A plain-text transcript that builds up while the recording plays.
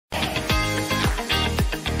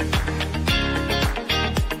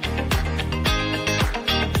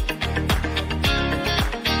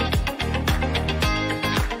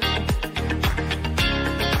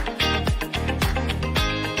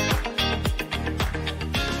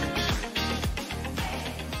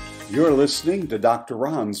You're listening to Dr.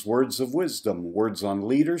 Ron's Words of Wisdom, words on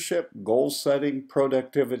leadership, goal setting,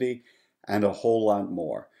 productivity, and a whole lot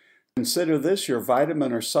more. Consider this your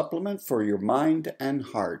vitamin or supplement for your mind and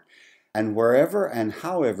heart. And wherever and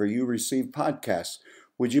however you receive podcasts,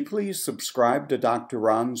 would you please subscribe to Dr.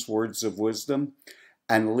 Ron's Words of Wisdom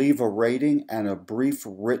and leave a rating and a brief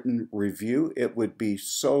written review? It would be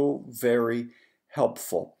so very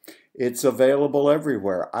helpful. It's available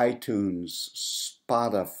everywhere: iTunes,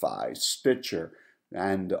 Spotify, Stitcher,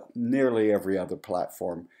 and nearly every other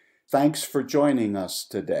platform. Thanks for joining us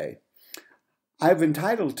today. I've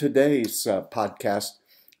entitled today's podcast,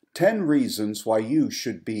 10 Reasons Why You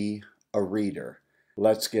Should Be a Reader.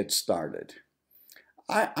 Let's get started.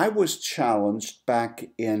 I was challenged back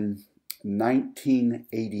in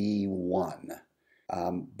 1981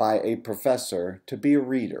 by a professor to be a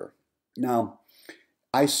reader. Now,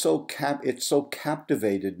 it so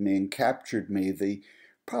captivated me and captured me, the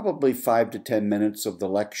probably 5 to 10 minutes of the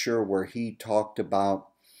lecture where he talked about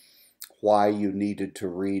why you needed to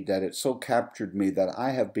read, that it so captured me that I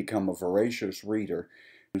have become a voracious reader.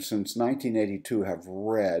 And since 1982 have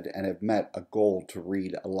read and have met a goal to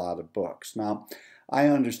read a lot of books. Now, I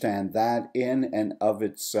understand that in and of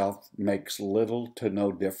itself makes little to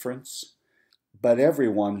no difference, but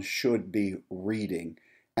everyone should be reading.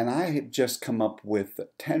 And I have just come up with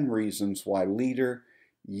 10 reasons why, leader,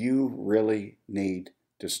 you really need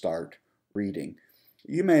to start reading.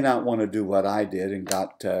 You may not want to do what I did and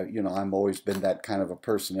I've always been that kind of a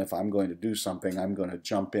person. If I'm going to do something, I'm going to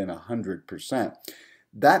jump in 100%.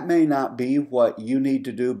 That may not be what you need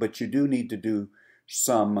to do, but you do need to do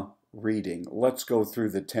some reading. Let's go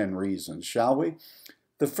through the 10 reasons, shall we?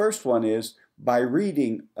 The first one is, by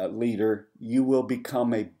reading, leader, you will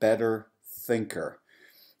become a better thinker.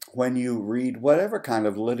 When you read whatever kind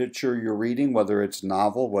of literature you're reading, whether it's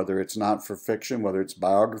novel, whether it's not for fiction, whether it's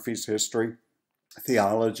biographies, history,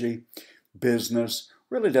 theology, business,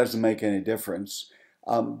 really doesn't make any difference.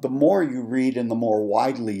 The more you read and the more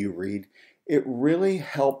widely you read, it really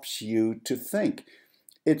helps you to think.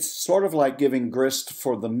 It's sort of like giving grist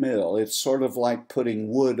for the mill. It's sort of like putting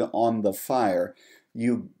wood on the fire.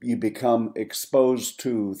 You become exposed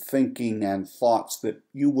to thinking and thoughts that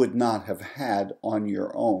you would not have had on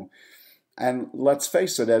your own. And let's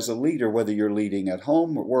face it, as a leader, whether you're leading at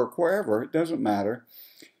home or work, wherever, it doesn't matter.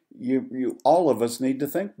 All of us need to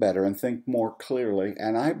think better and think more clearly.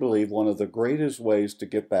 And I believe one of the greatest ways to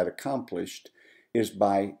get that accomplished is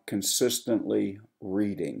by consistently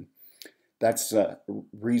reading. That's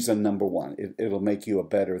reason number one. It'll make you a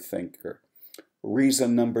better thinker.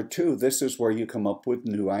 Reason number two, this is where you come up with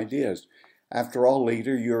new ideas. After all,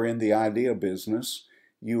 leader, you're in the idea business.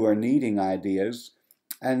 You are needing ideas.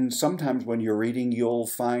 And sometimes when you're reading, you'll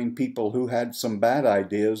find people who had some bad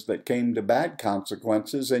ideas that came to bad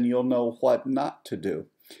consequences, and you'll know what not to do.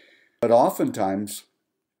 But oftentimes,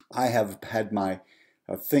 I have had my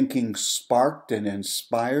thinking sparked and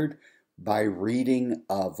inspired by reading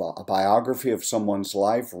of a biography of someone's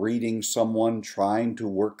life, reading someone trying to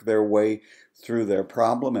work their way through their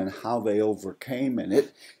problem and how they overcame. And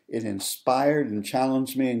it inspired and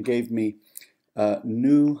challenged me and gave me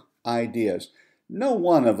new ideas. No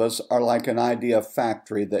one of us are like an idea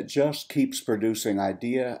factory that just keeps producing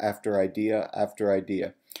idea after idea after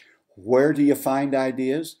idea. Where do you find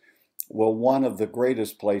ideas? Well, one of the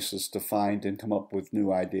greatest places to find and come up with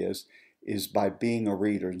new ideas is by being a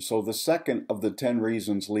reader. And so the second of the 10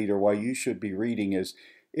 reasons, leader, why you should be reading is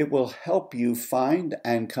it will help you find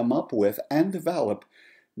and come up with and develop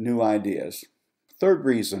new ideas. Third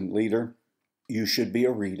reason, leader, you should be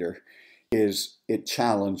a reader is it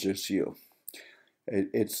challenges you.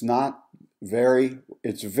 It's very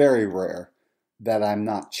rare that I'm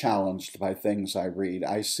not challenged by things I read.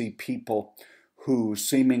 I see people who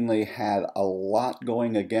seemingly had a lot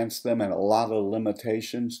going against them and a lot of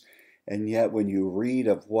limitations, and yet when you read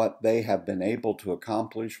of what they have been able to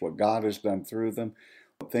accomplish, what God has done through them,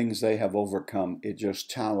 what things they have overcome, it just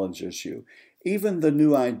challenges you. Even the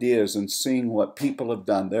new ideas and seeing what people have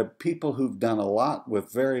done. There are people who've done a lot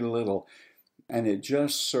with very little, and it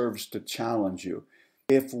just serves to challenge you.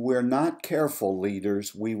 If we're not careful,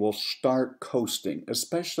 leaders, we will start coasting,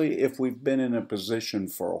 especially if we've been in a position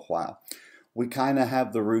for a while. We kind of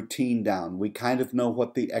have the routine down. We kind of know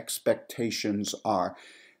what the expectations are.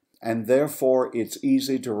 And therefore, it's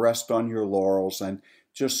easy to rest on your laurels and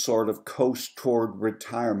just sort of coast toward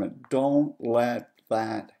retirement. Don't let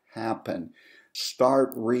that happen.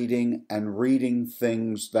 Start reading and reading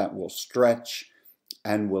things that will stretch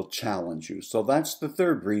and will challenge you. So that's the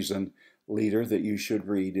third reason, leader, that you should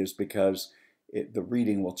read, is because the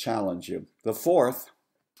reading will challenge you. The fourth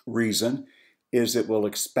reason is it will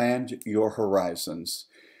expand your horizons.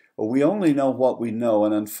 We only know what we know,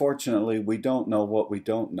 and unfortunately, we don't know what we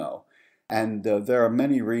don't know. And there are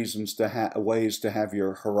many reasons ways to have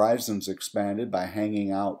your horizons expanded by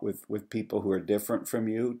hanging out with people who are different from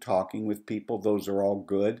you, talking with people. Those are all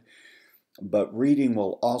good. But reading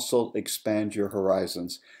will also expand your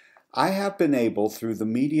horizons. I have been able, through the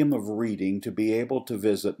medium of reading, to be able to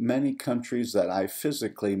visit many countries that I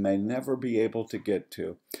physically may never be able to get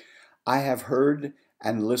to. I have heard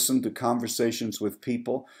and listened to conversations with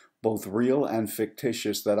people, both real and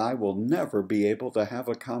fictitious, that I will never be able to have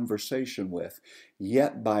a conversation with.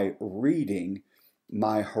 Yet by reading,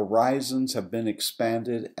 my horizons have been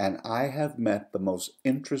expanded, and I have met the most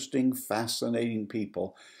interesting, fascinating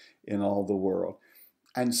people in all the world.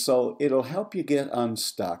 And so it'll help you get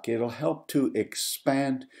unstuck. It'll help to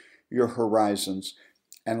expand your horizons.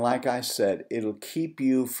 And like I said, it'll keep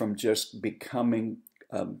you from just becoming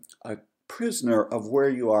a prisoner of where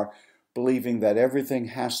you are, believing that everything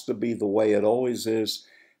has to be the way it always is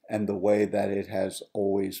and the way that it has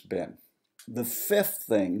always been. The fifth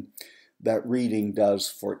thing that reading does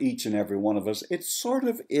for each and every one of us, it sort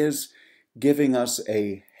of is giving us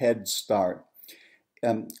a head start.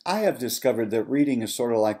 I have discovered that reading is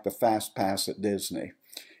sort of like the fast pass at Disney.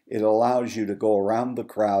 It allows you to go around the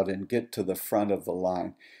crowd and get to the front of the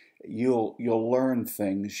line. You'll learn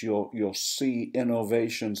things. You'll see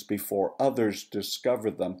innovations before others discover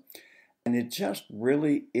them, and it just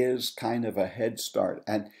really is kind of a head start.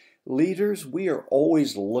 And leaders, we are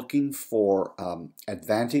always looking for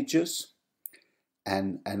advantages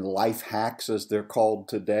and life hacks, as they're called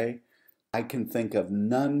today. I can think of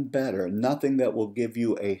none better, nothing that will give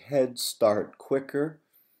you a head start quicker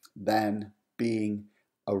than being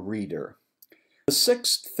a reader. The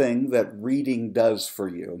sixth thing that reading does for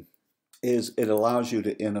you is it allows you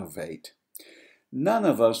to innovate. None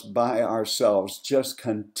of us by ourselves just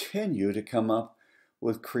continue to come up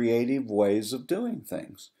with creative ways of doing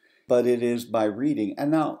things, but it is by reading.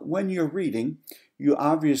 And now, when you're reading, you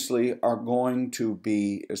obviously are going to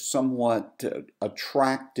be somewhat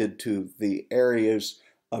attracted to the areas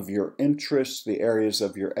of your interests, the areas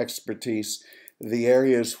of your expertise, the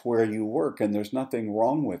areas where you work, and there's nothing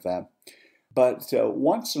wrong with that. But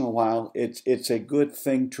once in a while, it's a good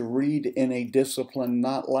thing to read in a discipline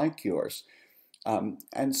not like yours.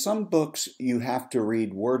 And some books you have to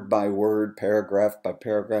read word by word, paragraph by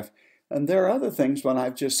paragraph. And there are other things when I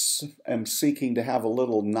just am seeking to have a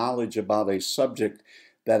little knowledge about a subject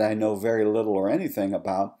that I know very little or anything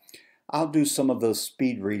about. I'll do some of those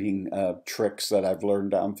speed reading tricks that I've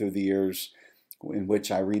learned down through the years, in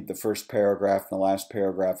which I read the first paragraph and the last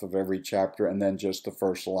paragraph of every chapter, and then just the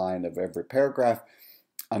first line of every paragraph,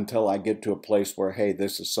 until I get to a place where, hey,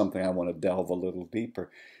 this is something I want to delve a little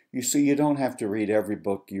deeper. You see, you don't have to read every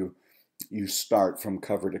book you start from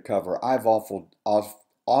cover to cover. I've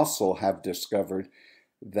also have discovered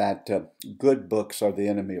that good books are the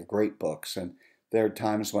enemy of great books. And there are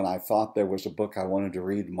times when I thought there was a book I wanted to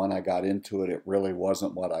read, and when I got into it, it really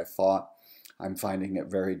wasn't what I thought. I'm finding it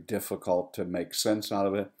very difficult to make sense out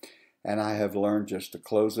of it. And I have learned just to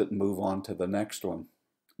close it and move on to the next one.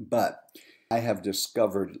 But I have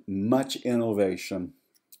discovered much innovation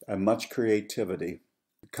and much creativity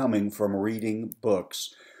coming from reading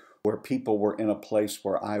books where people were in a place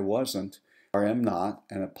where I wasn't or am not,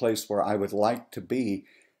 and a place where I would like to be.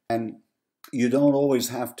 And you don't always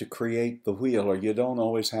have to create the wheel, or you don't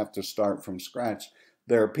always have to start from scratch.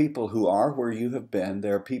 There are people who are where you have been.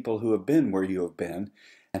 There are people who have been where you have been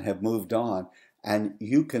and have moved on. And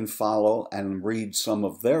you can follow and read some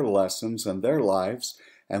of their lessons and their lives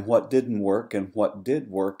and what didn't work and what did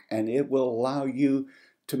work. And it will allow you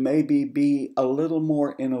to maybe be a little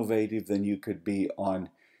more innovative than you could be on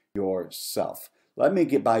yourself. Let me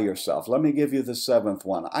get by yourself. Let me give you the seventh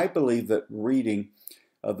one. I believe that reading,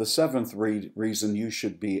 the seventh reason you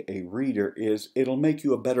should be a reader is it'll make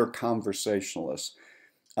you a better conversationalist.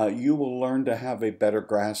 You will learn to have a better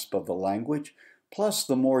grasp of the language. Plus,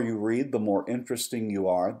 the more you read, the more interesting you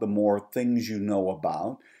are, the more things you know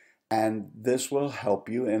about, and this will help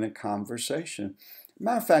you in a conversation.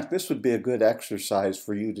 Matter of fact, this would be a good exercise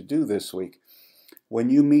for you to do this week. When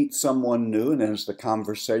you meet someone new, and as the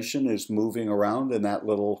conversation is moving around in that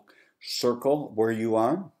little circle where you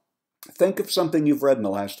are, think of something you've read in the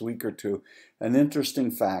last week or two, an interesting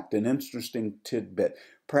fact, an interesting tidbit,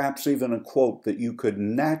 perhaps even a quote that you could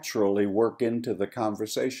naturally work into the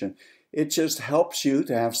conversation. It just helps you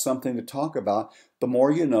to have something to talk about. The more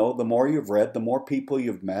you know, the more you've read, the more people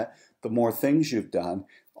you've met, the more things you've done.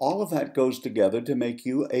 All of that goes together to make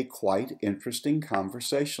you a quite interesting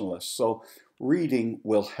conversationalist. So reading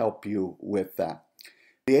will help you with that.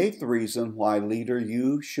 The eighth reason why, leader,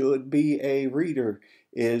 you should be a reader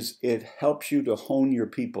is it helps you to hone your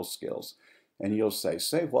people skills. And you'll say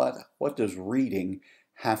what? What does reading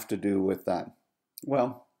have to do with that?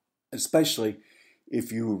 Well, especially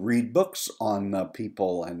if you read books on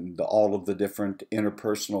people and all of the different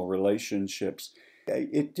interpersonal relationships,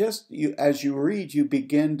 as you read, you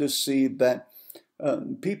begin to see that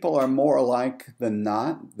people are more alike than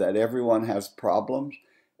not, that everyone has problems.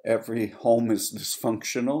 Every home is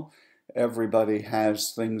dysfunctional. Everybody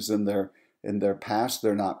has things in their past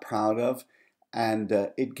they're not proud of. And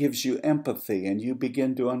it gives you empathy, and you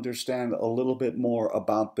begin to understand a little bit more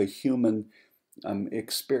about the human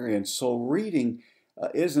experience. So reading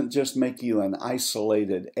isn't just make you an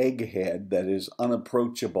isolated egghead that is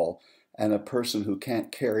unapproachable and a person who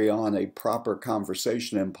can't carry on a proper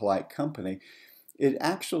conversation in polite company. It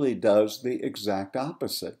actually does the exact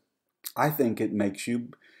opposite. I think it makes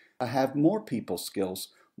you have more people skills,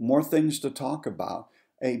 more things to talk about.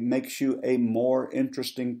 It makes you a more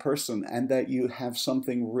interesting person, and that you have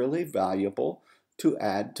something really valuable to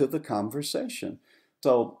add to the conversation.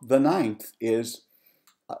 So the ninth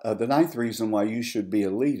reason why you should be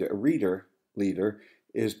a reader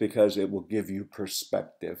is because it will give you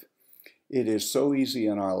perspective. It is so easy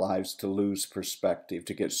in our lives to lose perspective,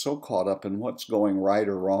 to get so caught up in what's going right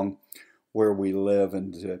or wrong where we live,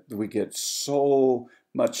 and we get so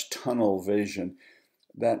much tunnel vision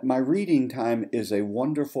that my reading time is a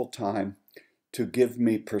wonderful time to give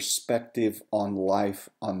me perspective on life,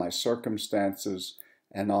 on my circumstances,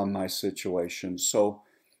 and on my situation. So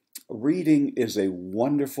reading is a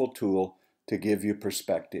wonderful tool to give you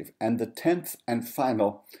perspective. And the 10th and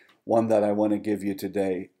final one that I want to give you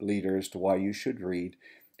today, leader, as to why you should read,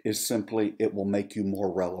 is simply it will make you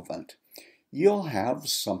more relevant. You'll have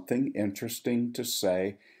something interesting to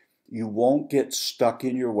say. You won't get stuck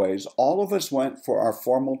in your ways. All of us went for our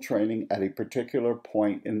formal training at a particular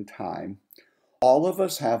point in time. All of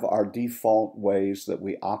us have our default ways that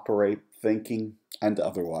we operate, thinking and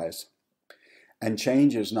otherwise. And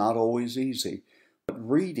change is not always easy. But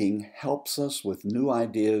reading helps us with new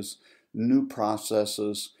ideas, new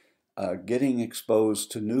processes, getting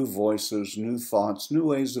exposed to new voices, new thoughts, new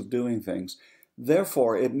ways of doing things.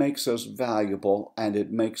 Therefore, it makes us valuable and it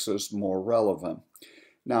makes us more relevant.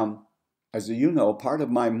 Now, as you know, part of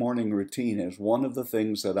my morning routine is one of the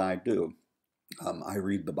things that I do. I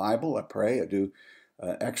read the Bible, I pray, I do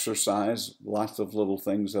exercise, lots of little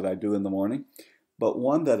things that I do in the morning. But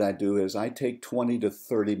one that I do is I take 20 to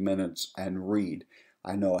 30 minutes and read.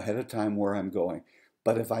 I know ahead of time where I'm going.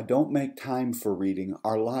 But if I don't make time for reading,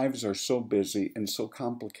 our lives are so busy and so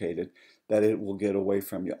complicated that it will get away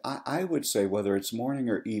from you. I would say, whether it's morning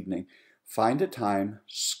or evening, find a time,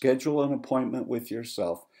 schedule an appointment with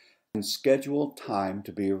yourself, and schedule time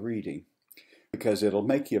to be reading, because it'll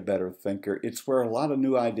make you a better thinker. It's where a lot of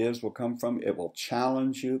new ideas will come from. It will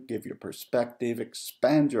challenge you, give you perspective,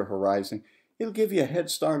 expand your horizon. It'll give you a head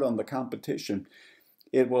start on the competition.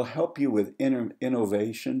 It will help you with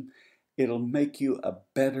innovation. It'll make you a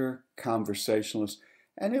better conversationalist,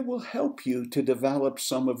 and it will help you to develop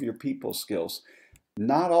some of your people skills.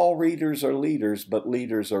 Not all readers are leaders, but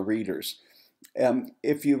leaders are readers.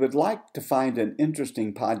 If you would like to find an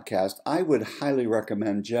interesting podcast, I would highly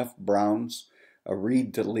recommend Jeff Brown's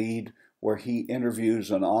Read to Lead, where he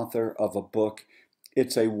interviews an author of a book.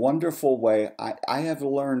 It's a wonderful way. I have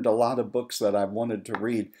learned a lot of books that I've wanted to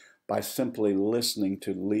read by simply listening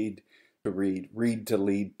to Read to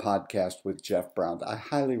Lead podcast with Jeff Brown. I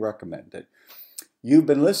highly recommend it. You've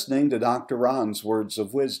been listening to Dr. Ron's Words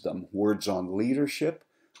of Wisdom, words on leadership,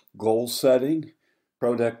 goal setting,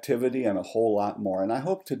 productivity, and a whole lot more. And I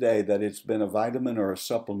hope today that it's been a vitamin or a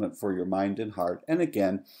supplement for your mind and heart. And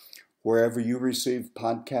again, wherever you receive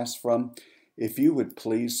podcasts from, if you would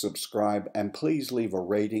please subscribe and please leave a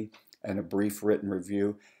rating and a brief written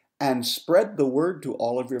review and spread the word to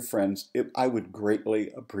all of your friends, I would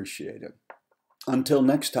greatly appreciate it. Until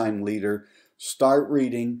next time, leader, start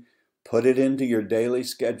reading, put it into your daily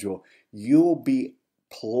schedule. You'll be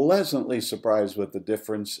pleasantly surprised with the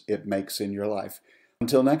difference it makes in your life.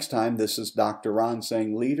 Until next time, this is Dr. Ron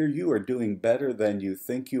saying, leader, you are doing better than you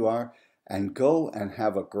think you are, and go and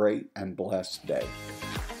have a great and blessed day.